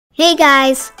Hey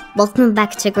guys, welcome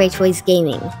back to Great Voice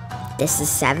Gaming. This is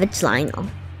Savage Lionel.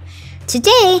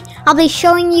 Today, I'll be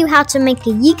showing you how to make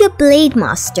a Yiga Blade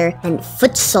Master and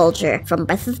Foot Soldier from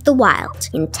Breath of the Wild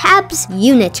in Tabs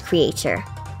Unit Creator.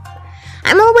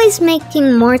 I'm always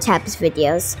making more Tabs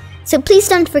videos, so please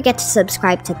don't forget to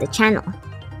subscribe to the channel.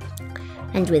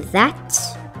 And with that,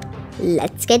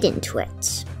 let's get into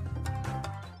it.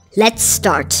 Let's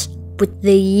start with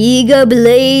the Yiga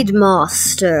Blade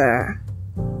Master.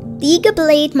 The Yiga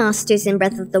Blade Masters in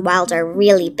Breath of the Wild are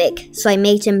really big, so I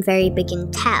made them very big in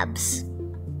tabs.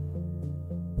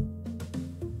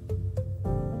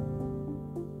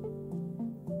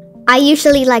 I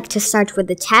usually like to start with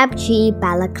the Tab G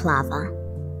Balaclava.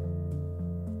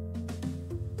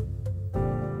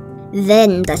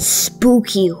 Then the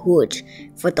spooky hood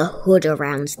for the hood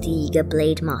around the Yiga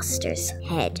Blade Master's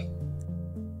head.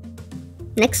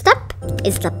 Next up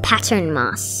is the Pattern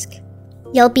Mask.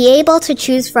 You'll be able to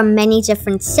choose from many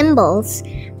different symbols,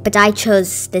 but I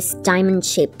chose this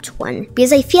diamond-shaped one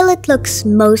because I feel it looks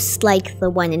most like the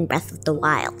one in Breath of the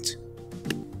Wild.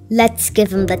 Let's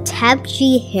give him the Tab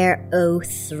G Hair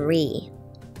 03.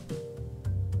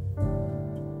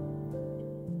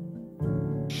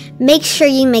 Make sure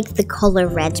you make the color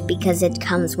red because it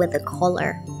comes with a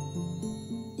collar.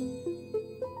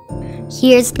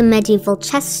 Here's the medieval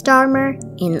chest armor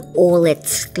in all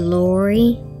its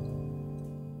glory.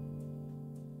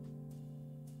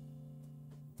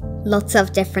 Lots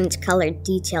of different colored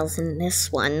details in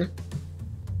this one.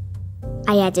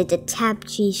 I added a Tab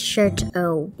G shirt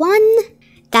 01.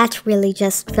 That really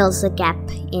just fills a gap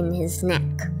in his neck.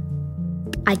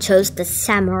 I chose the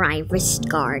samurai wrist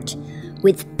guard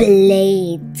with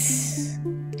blades.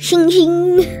 Shing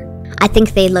shing! I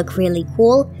think they look really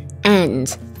cool and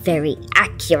very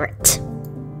accurate.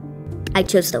 I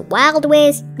chose the Wild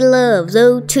West gloves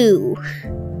 02.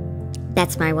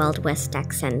 That's my Wild West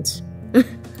accent.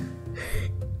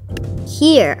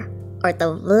 Here are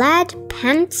the Vlad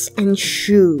pants and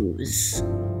shoes.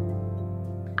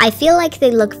 I feel like they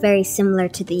look very similar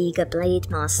to the Yiga Blade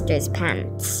Master's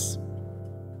pants.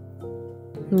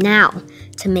 Now,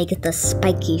 to make the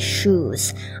spiky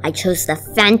shoes, I chose the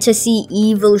Fantasy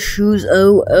Evil Shoes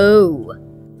 00.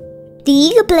 The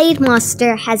Yiga Blade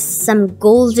Master has some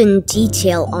golden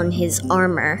detail on his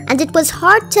armor, and it was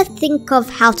hard to think of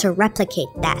how to replicate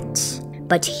that.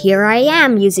 But here I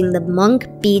am using the Monk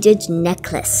Beaded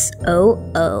Necklace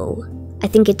 00. I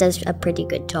think it does a pretty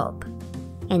good job.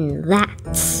 And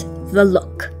that's the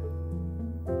look.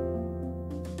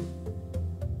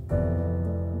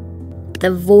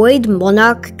 The Void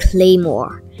Monarch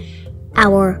Claymore.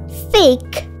 Our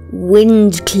fake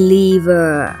Wind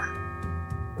Cleaver.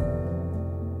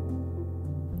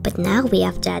 But now we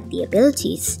have to add the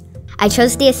abilities. I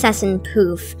chose the Assassin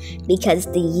Poof because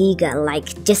the Yiga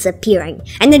like disappearing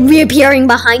and then reappearing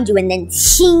behind you and then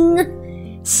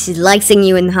shing, slicing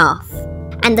you in half.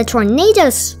 And the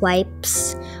Tornado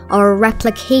Swipes are a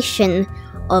replication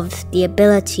of the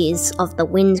abilities of the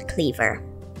Wind Cleaver.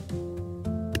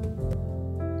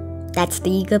 That's the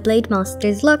Yiga Blade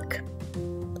Master's look.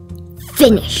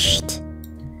 Finished!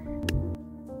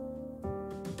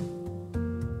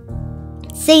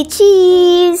 Say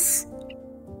cheese!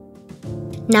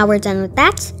 Now we're done with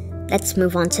that, let's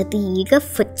move on to the Yiga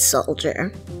Foot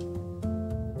Soldier.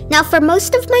 Now for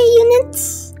most of my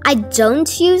units, I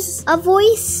don't use a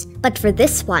voice, but for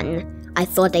this one, I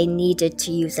thought I needed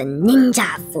to use a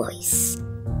ninja voice.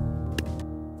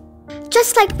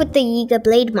 Just like with the Yiga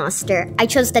Blade Master, I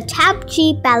chose the Tab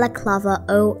G Balaclava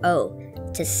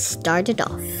 00 to start it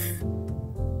off.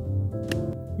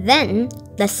 Then,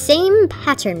 the same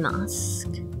pattern mask.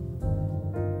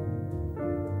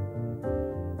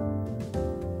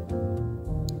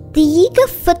 The Yiga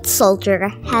Foot Soldier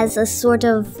has a sort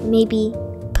of maybe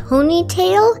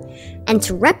ponytail, and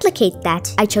to replicate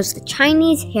that, I chose the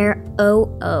Chinese Hair 00.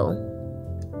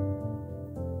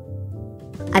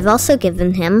 I've also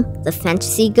given him the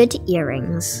Fantasy Good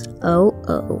Earrings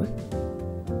 00.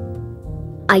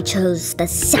 I chose the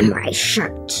Samurai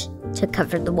Shirt to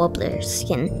cover the wobbler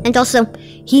skin, and also,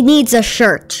 he needs a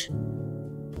shirt.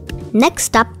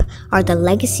 Next up are the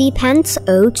Legacy Pants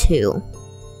 02.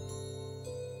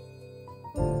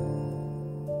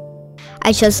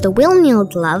 I chose the Wilneal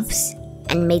gloves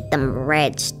and made them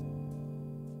red.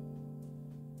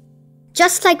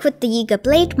 Just like with the Yiga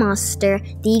Blade Master,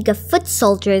 the Yiga Foot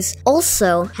Soldiers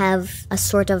also have a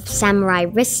sort of samurai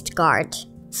wrist guard,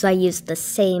 so I used the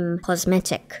same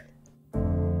cosmetic.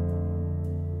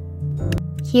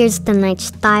 Here's the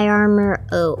Knight's Thigh Armor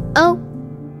 00.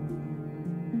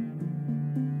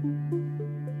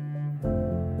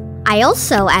 I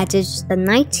also added the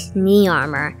Knight Knee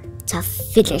Armor to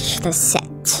finish the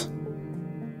set.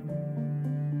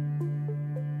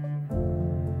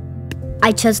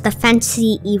 I chose the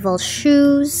fancy evil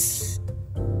shoes.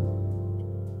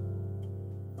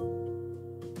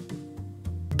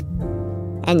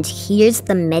 And here's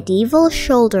the medieval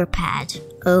shoulder pad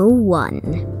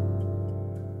 01.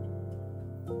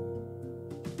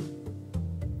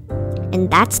 And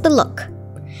that's the look.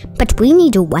 But we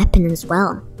need a weapon as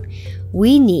well.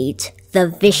 We need the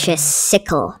vicious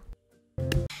sickle.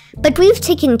 But we've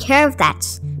taken care of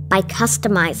that by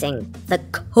customizing the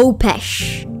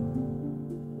Khopesh.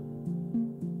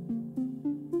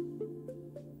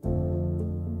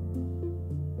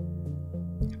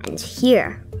 And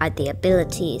here are the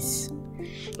abilities.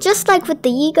 Just like with the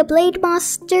Yiga Blade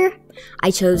Master,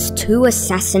 I chose 2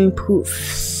 assassin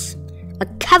poofs. A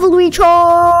cavalry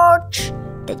charge!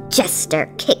 The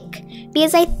Jester kick,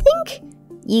 because I think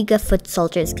Yiga foot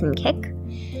soldiers can kick.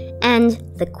 And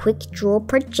the quick draw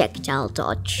projectile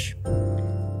dodge.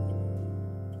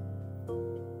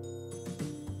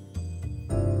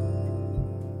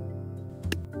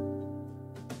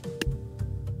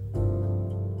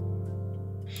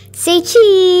 Say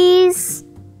cheese!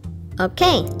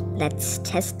 Okay, let's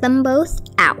test them both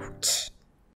out.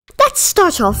 Let's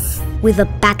start off with a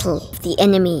battle of the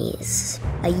enemies.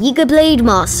 A Yiga Blade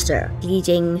Master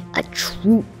leading a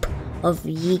troop of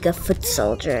Yiga foot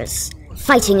soldiers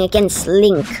fighting against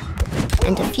Link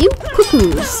and a few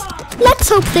cuckoos. Let's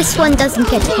hope this one doesn't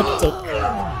get hectic.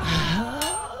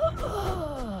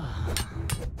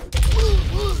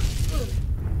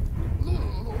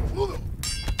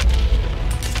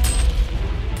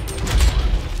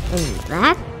 And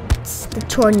that's the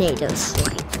tornado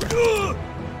swipe.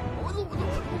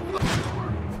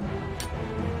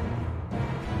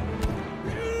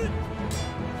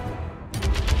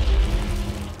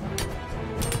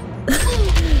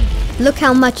 Look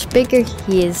how much bigger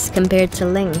he is compared to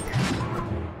Link.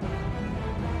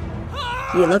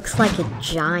 He looks like a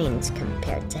giant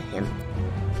compared to him.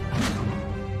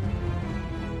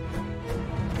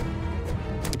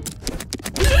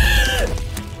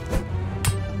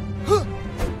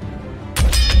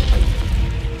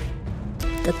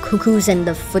 The cuckoos and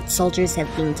the foot soldiers have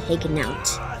been taken out.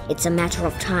 It's a matter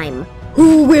of time.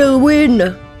 Who will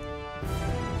win?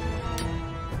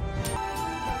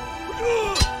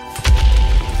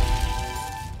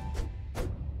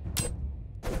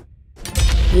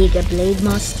 Yiga Blade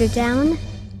Master down.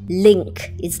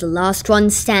 Link is the last one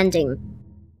standing.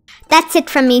 That's it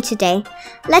from me today.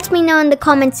 Let me know in the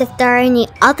comments if there are any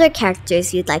other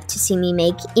characters you'd like to see me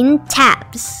make in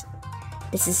tabs.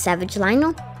 This is Savage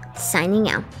Lionel, signing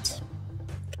out.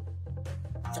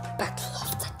 The Battle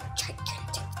of the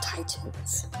Gigantic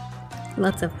Titans.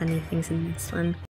 Lots of funny things in this one.